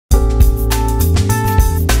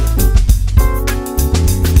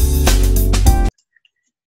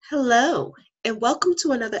Hello, and welcome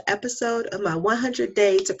to another episode of my 100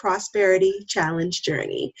 Day to Prosperity Challenge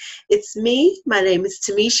journey. It's me, my name is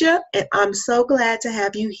Tamisha, and I'm so glad to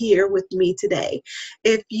have you here with me today.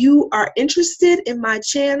 If you are interested in my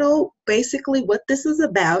channel, basically what this is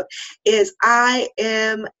about is I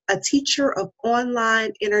am a teacher of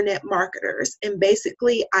online internet marketers, and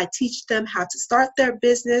basically I teach them how to start their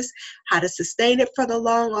business, how to sustain it for the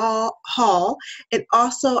long haul, and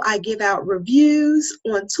also I give out reviews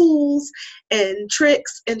on tools and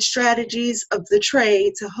tricks and strategies of the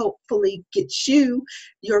trade to hopefully get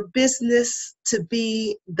your business to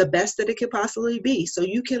be the best that it could possibly be so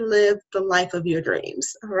you can live the life of your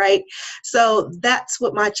dreams. All right, so that's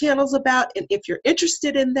what my channel's about, and if you're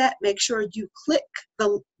interested in that, make sure you click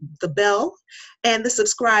the bell and the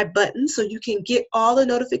subscribe button so you can get all the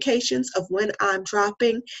notifications of when I'm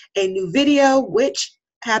dropping a new video, which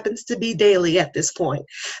happens to be daily at this point.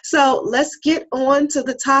 So let's get on to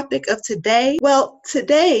the topic of today. Well,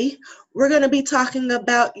 today we're going to be talking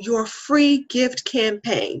about your free gift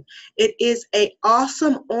campaign. It is an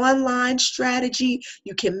awesome online strategy.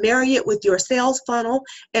 You can marry it with your sales funnel,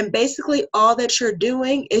 and basically all that you're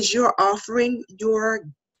doing is you're offering your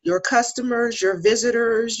customers, your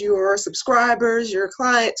visitors, your subscribers, your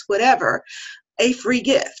clients, whatever, a free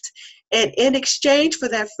gift. And in exchange for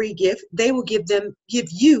that free gift, they will give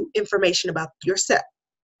you information about yourself.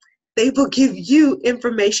 They will give you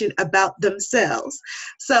information about themselves.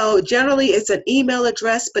 So generally it's an email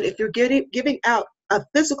address, but if you're giving out a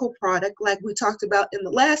physical product like we talked about in the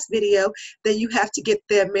last video, then you have to get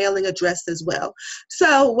their mailing address as well.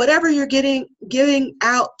 So whatever you're giving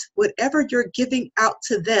out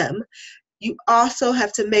to them, you also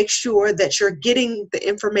have to make sure that you're getting the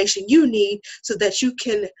information you need so that you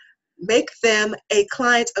can make them a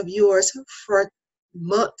client of yours for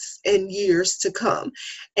months and years to come.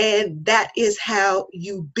 And that is how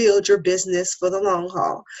you build your business for the long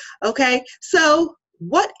haul. Okay, so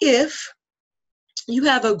what if you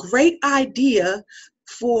have a great idea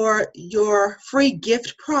for your free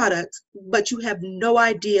gift product, but you have no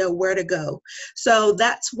idea where to go? So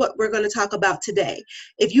that's what we're going to talk about today.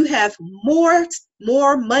 If you have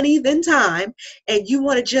more money than time and you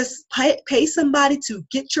want to just pay somebody to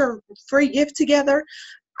get your free gift together,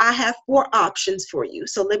 I have 4 options for you.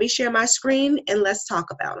 So let me share my screen and let's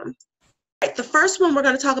talk about them. The first one we're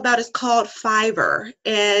going to talk about is called Fiverr.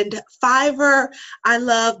 And Fiverr I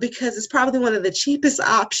love because it's probably one of the cheapest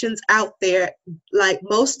options out there. Like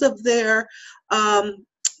most of the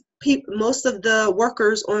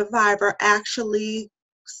workers on Fiverr actually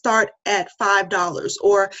start at $5,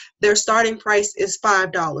 or their starting price is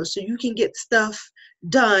 $5. So you can get stuff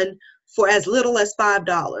done for as little as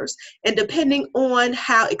 $5. And depending on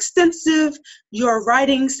how extensive your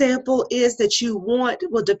writing sample is that you want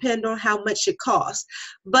will depend on how much it costs.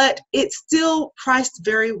 But it's still priced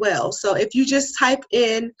very well. So if you just type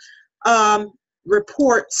in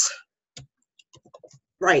reports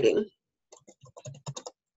writing,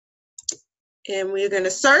 and we're going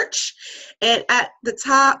to search, and at the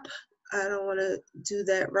top, I don't want to do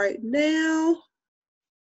that right now.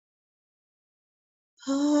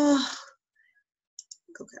 Oh,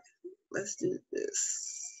 okay, let's do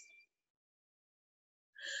this.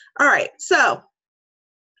 All right, so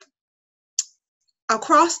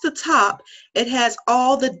across the top, it has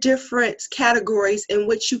all the different categories in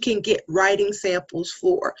which you can get writing samples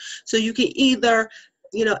for. So you can either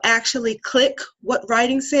actually click what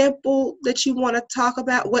writing sample that you want to talk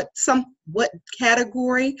about, what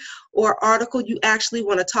category or article you actually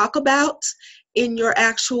want to talk about in your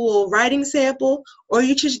actual writing sample, or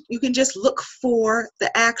you can just look for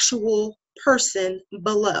the actual person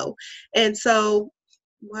below. And so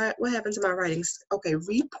what happened to my writings? Okay,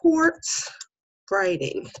 reports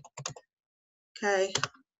writing. Okay,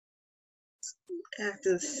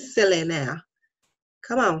 acting silly now.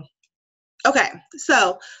 Come on. Okay,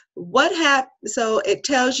 so so it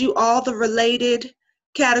tells you all the related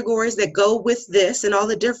categories that go with this and all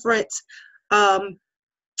the different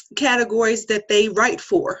categories that they write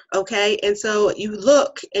for. Okay, and so you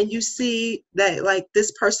look and you see that like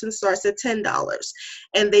this person starts at $10,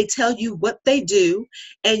 and they tell you what they do.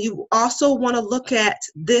 And you also want to look at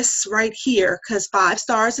this right here, because 5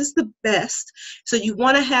 stars is the best. So you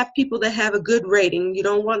want to have people that have a good rating. You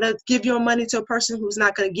don't want to give your money to a person who's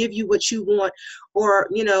not going to give you what you want, or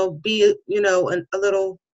be a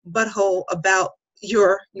little butthole about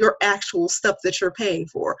your actual stuff that you're paying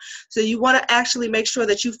for. So you want to actually make sure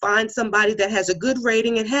that you find somebody that has a good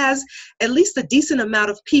rating and has at least a decent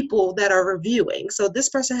amount of people that are reviewing. So this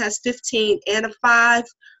person has 15 and a 5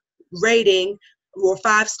 rating or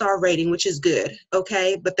 5-star rating, which is good,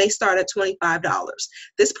 okay? But they start at $25.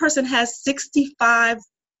 This person has 65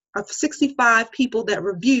 people that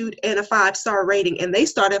reviewed and a 5-star rating, and they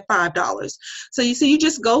start at $5. So you see, you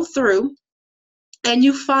just go through and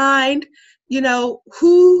you find,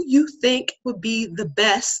 who you think would be the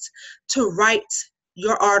best to write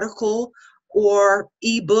your article or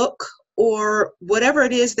ebook or whatever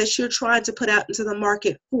it is that you're trying to put out into the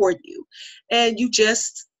market for you. And you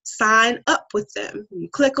just sign up with them. You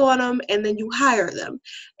click on them and then you hire them.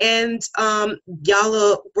 And y'all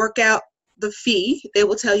will work out the fee. They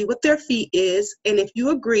will tell you what their fee is. And if you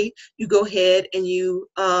agree, you go ahead and you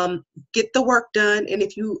get the work done. And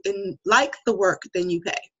if you like the work, then you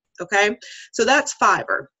pay. Okay, so that's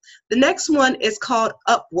Fiverr. The next one is called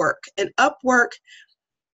Upwork. And Upwork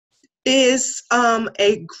is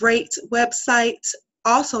a great website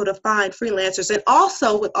also to find freelancers. And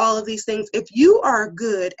also with all of these things, if you are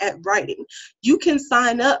good at writing, you can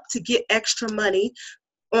sign up to get extra money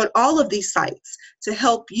on all of these sites to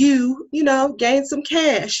help you, gain some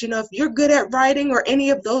cash. If you're good at writing or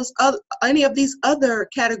any of these other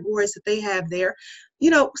categories that they have there,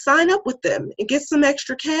 sign up with them and get some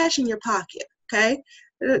extra cash in your pocket. Okay,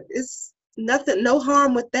 it's nothing, no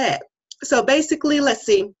harm with that. So basically, let's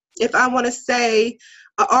see. If I want to say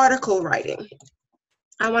article writing,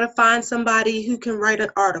 I want to find somebody who can write an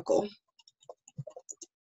article.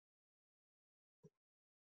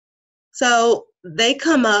 So they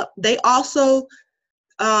come up, they also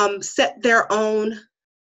set their own,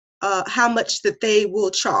 how much that they will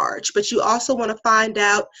charge, but you also want to find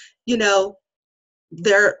out,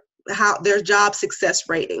 their job success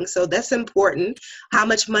rating. So that's important. How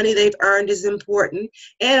much money they've earned is important.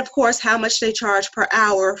 And of course, how much they charge per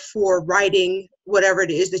hour for writing whatever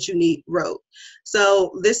it is that you wrote.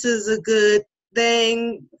 So this is a good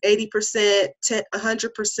thing, 80%,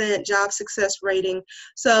 100% job success rating.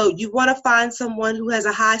 So you want to find someone who has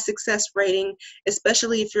a high success rating,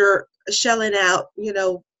 especially if you're shelling out,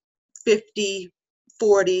 $50,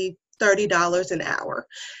 $40, $30 an hour.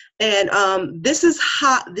 And this is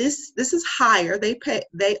hot. This is higher. They're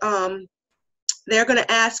going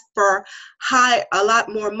to ask for a lot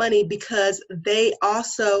more money because they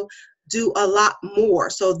also do a lot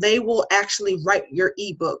more. So they will actually write your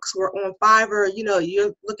ebooks. Or on Fiverr,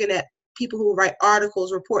 you're looking at people who write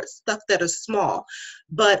articles, reports, stuff that is small.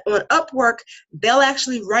 But on Upwork, they'll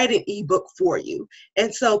actually write an ebook for you.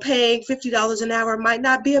 And so paying $50 an hour might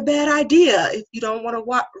not be a bad idea if you don't want to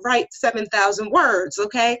write 7,000 words,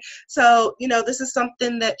 okay? So, this is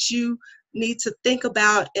something that you need to think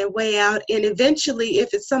about and weigh out. And eventually,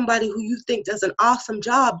 if it's somebody who you think does an awesome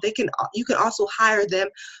job, you can also hire them,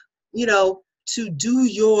 to do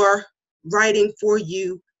your writing for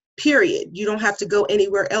you, period. You don't have to go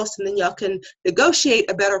anywhere else, and then y'all can negotiate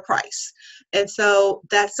a better price. And so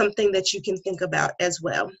that's something that you can think about as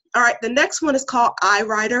well. All right, the next one is called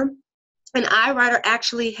iWriter. And iWriter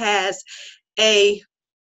actually has a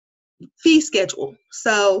fee schedule.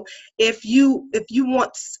 So if you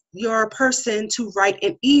want your person to write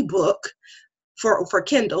an ebook for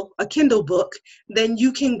Kindle, a Kindle book, then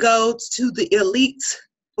you can go to the Elite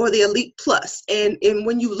or the Elite Plus. And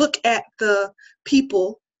when you look at the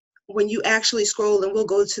people, when you actually scroll, and we'll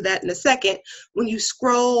go to that in a second, when you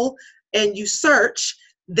scroll and you search,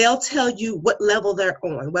 they'll tell you what level they're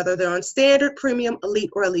on, whether they're on standard, premium, elite,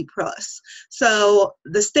 or elite plus. So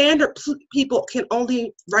the standard people can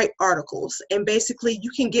only write articles, and basically you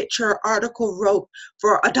can get your article wrote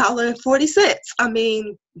for $1.40. I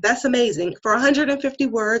mean, that's amazing. For 150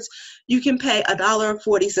 words, you can pay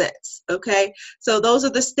 $1.40. Okay, so those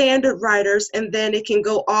are the standard writers, and then it can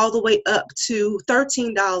go all the way up to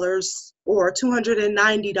 $13 or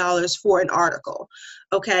 $290 for an article.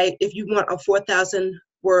 Okay, if you want a 4,000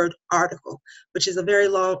 word article, which is a very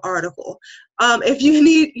long article. If you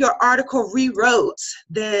need your article rewrote,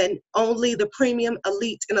 then only the premium,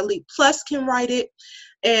 elite, and elite plus can write it.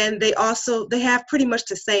 And they have pretty much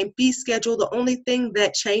the same fee schedule. The only thing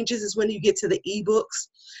that changes is when you get to the ebooks.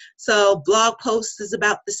 So blog posts is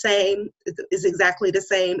about the same, is exactly the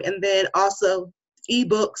same. And then also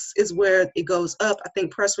ebooks is where it goes up. I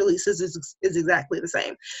think press releases is exactly the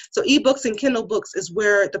same. So ebooks and Kindle books is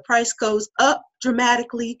where the price goes up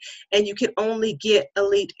dramatically, and you can only get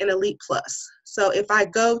elite and elite plus. So if I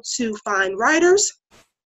go to find writers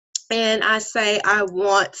and I say I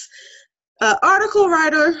want an article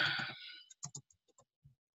writer,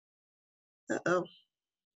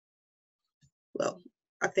 well,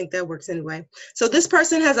 I think that works anyway. So this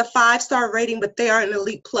person has a 5-star rating, but they are an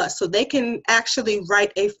elite plus. So they can actually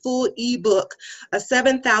write a full ebook, a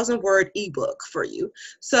 7,000 word ebook for you.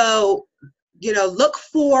 So look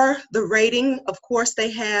for the rating. Of course,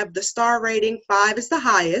 they have the star rating. 5 is the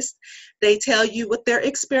highest. They tell you what their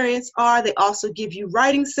experience are. They also give you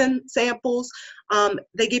writing samples.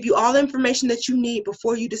 They give you all the information that you need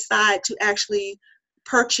before you decide to actually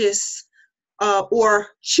purchase or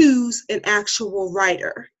choose an actual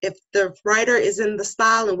writer. If the writer is in the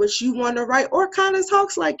style in which you want to write, or kind of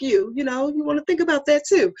talks like you want to think about that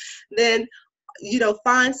too, then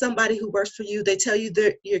find somebody who works for you. They tell you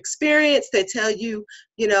your experience. They tell you,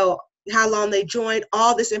 how long they joined,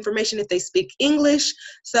 all this information if they speak English.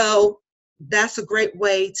 So that's a great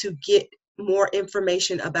way to get more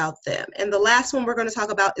information about them. And the last one we're going to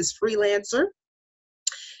talk about is Freelancer.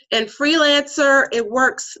 And Freelancer, it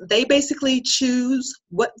works. They basically choose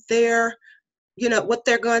what they're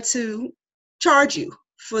going to charge you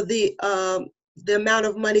for the amount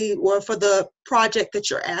of money or for the project that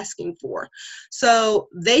you're asking for. So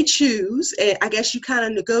they choose, and I guess you kind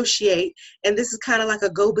of negotiate, and this is kind of like a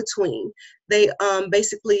go-between. They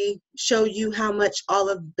basically show you how much all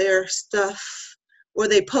of their stuff, or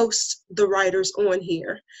they post the writers on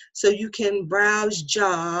here. So you can browse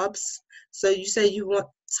jobs. So you say you want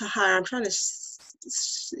to hire, I'm trying to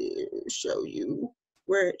show you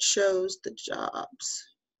where it shows the jobs.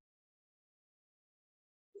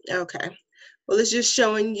 Okay. Well, it's just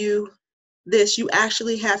showing you this. You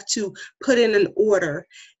actually have to put in an order,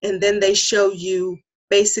 and then they show you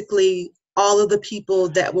basically all of the people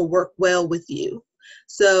that will work well with you.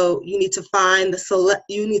 So you need to find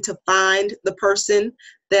the person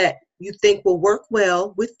that you think will work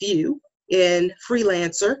well with you in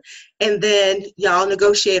Freelancer, and then y'all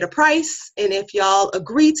negotiate a price. And if y'all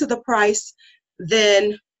agree to the price,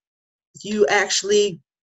 then you actually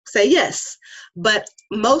say yes. But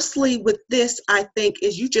mostly with this, I think,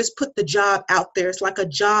 is you just put the job out there. It's like a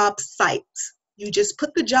job site. You just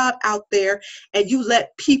put the job out there and you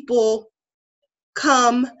let people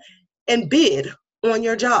come and bid on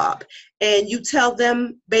your job. And you tell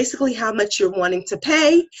them basically how much you're wanting to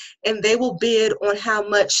pay, and they will bid on how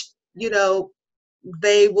much,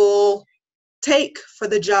 they will take for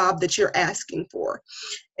the job that you're asking for.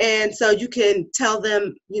 And so you can tell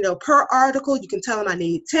them, per article, you can tell them I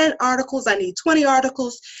need 10 articles, I need 20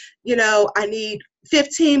 articles, I need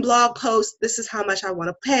 15 blog posts, this is how much I want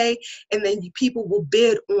to pay, and then people will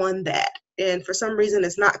bid on that. And for some reason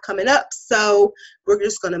it's not coming up, so we're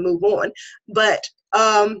just going to move on. But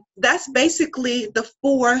that's basically the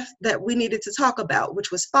 4 that we needed to talk about, which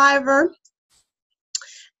was Fiverr,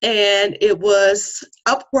 and it was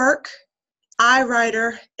Upwork,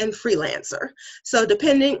 iWriter, and Freelancer. So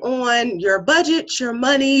depending on your budget, your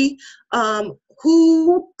money, how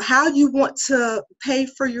you want to pay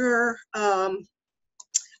for your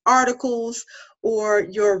articles or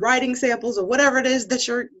your writing samples or whatever it is that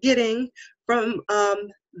you're getting from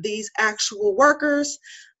these actual workers,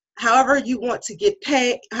 however you want to get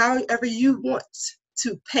paid, however you want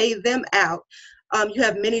to pay them out, you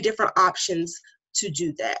have many different options to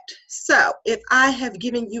do that. So if I have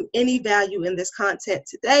given you any value in this content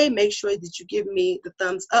today, make sure that you give me the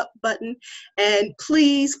thumbs up button, and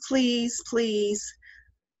please, please, please,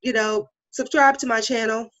 subscribe to my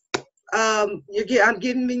channel. I'm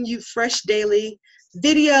giving you fresh daily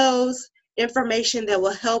videos, information that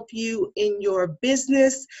will help you in your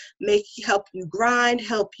business, help you grind,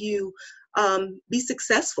 help you be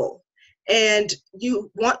successful. And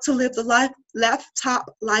you want to live the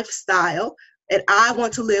laptop lifestyle, and I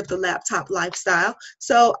want to live the laptop lifestyle.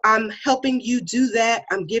 So I'm helping you do that.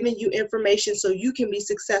 I'm giving you information so you can be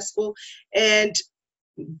successful and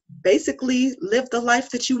basically live the life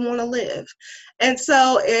that you want to live. And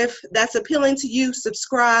so if that's appealing to you,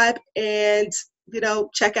 subscribe and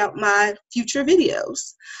check out my future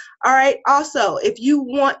videos. All right. Also, if you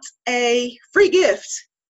want a free gift,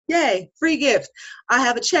 yay, free gift, I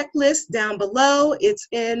have a checklist down below. It's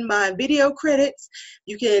in my video credits.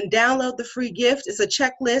 You can download the free gift. It's a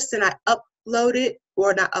checklist, and I upload it,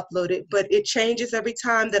 or not upload it, but it changes every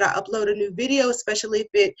time that I upload a new video, especially if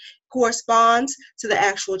it corresponds to the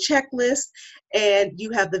actual checklist. And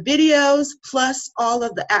you have the videos plus all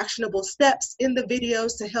of the actionable steps in the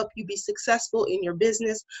videos to help you be successful in your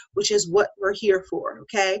business, which is what we're here for,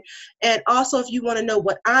 okay? And also, if you want to know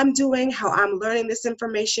what I'm doing, how I'm learning this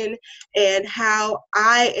information, and how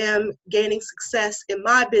I am gaining success in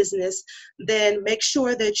my business, then make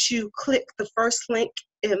sure that you click the first link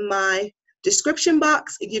in my description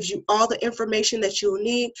box. It gives you all the information that you'll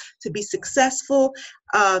need to be successful,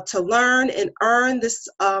 to learn and earn this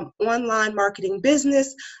online marketing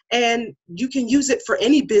business. And you can use it for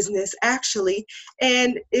any business, actually,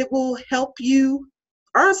 and it will help you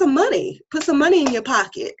earn some money, put some money in your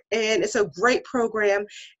pocket. And it's a great program,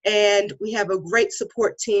 and we have a great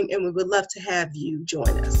support team, and we would love to have you join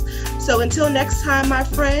us. So until next time, my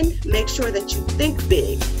friend, make sure that you think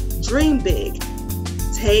big, dream big,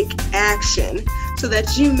 take action so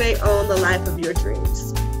that you may own the life of your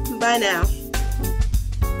dreams. Bye now.